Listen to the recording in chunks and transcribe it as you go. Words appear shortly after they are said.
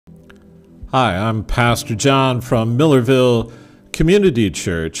Hi, I'm Pastor John from Millerville Community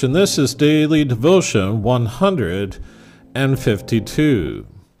Church, and this is Daily Devotion 152.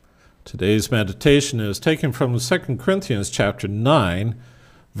 Today's meditation is taken from 2 Corinthians chapter 9,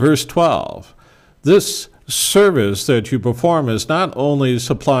 verse 12. This service that you perform is not only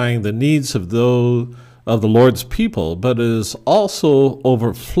supplying the needs of the Lord's people, but is also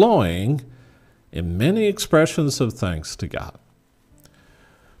overflowing in many expressions of thanks to God.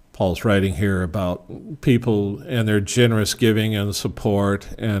 Paul's writing here about people and their generous giving and support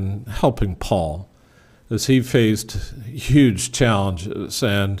and helping Paul as he faced huge challenges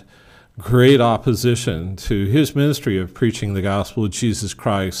and great opposition to his ministry of preaching the gospel of Jesus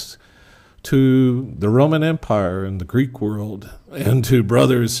Christ to the Roman Empire and the Greek world and to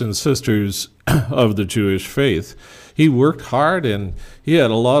brothers and sisters of the Jewish faith. He worked hard and he had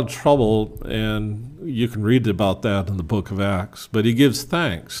a lot of trouble, and you can read about that in the book of Acts. But he gives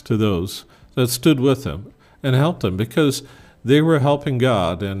thanks to those that stood with him and helped him because they were helping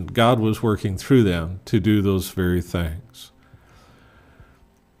God, and God was working through them to do those very things.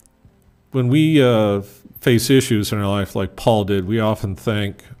 When we face issues in our life like Paul did, we often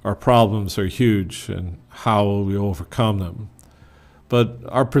think our problems are huge and how will we overcome them? But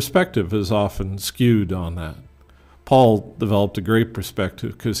our perspective is often skewed on that. Paul developed a great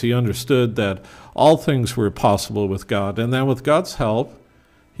perspective because he understood that all things were possible with God, and that with God's help,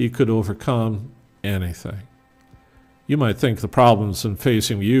 he could overcome anything. You might think the problems in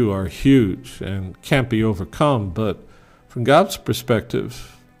facing you are huge and can't be overcome, but from God's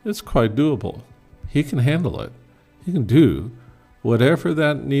perspective, it's quite doable. He can handle it. He can do whatever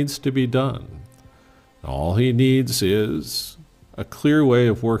that needs to be done. All he needs is a clear way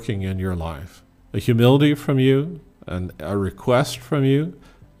of working in your life, a humility from you, and a request from you,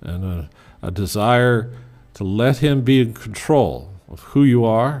 and a desire to let him be in control of who you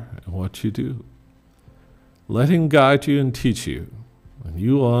are and what you do. Let him guide you and teach you, and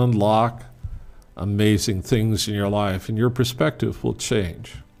you will unlock amazing things in your life, and your perspective will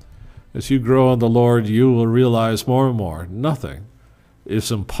change. As you grow in the Lord, you will realize more and more, nothing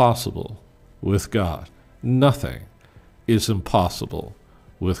is impossible with God. Nothing is impossible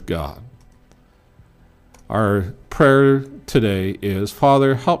with God. Our prayer today is,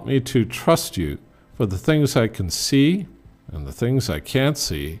 Father, help me to trust you for the things I can see and the things I can't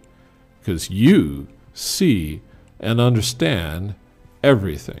see, because you see and understand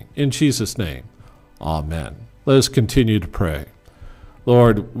everything. In Jesus' name, amen. Let us continue to pray.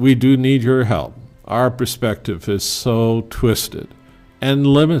 Lord, we do need your help. Our perspective is so twisted and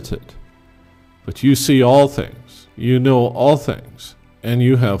limited, but you see all things, you know all things, and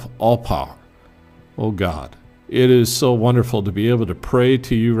you have all power. Oh God, it is so wonderful to be able to pray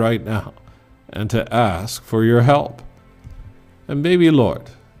to you right now and to ask for your help. And maybe,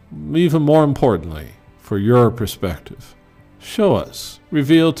 Lord, even more importantly, for your perspective, show us,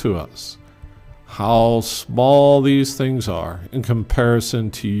 reveal to us how small these things are in comparison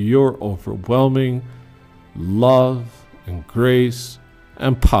to your overwhelming love and grace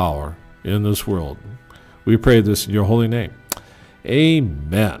and power in this world. We pray this in your holy name.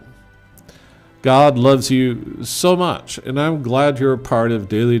 Amen. God loves you so much, and I'm glad you're a part of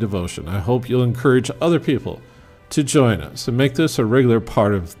Daily Devotion. I hope you'll encourage other people to join us and make this a regular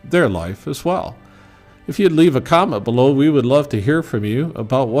part of their life as well. If you'd leave a comment below, we would love to hear from you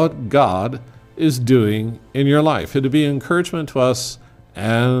about what God is doing in your life. It'll be encouragement to us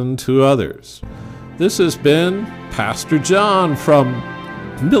and to others. This has been Pastor John from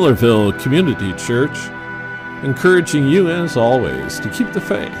Millerville Community Church, encouraging you as always to keep the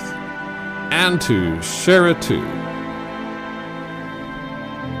faith and to share it too.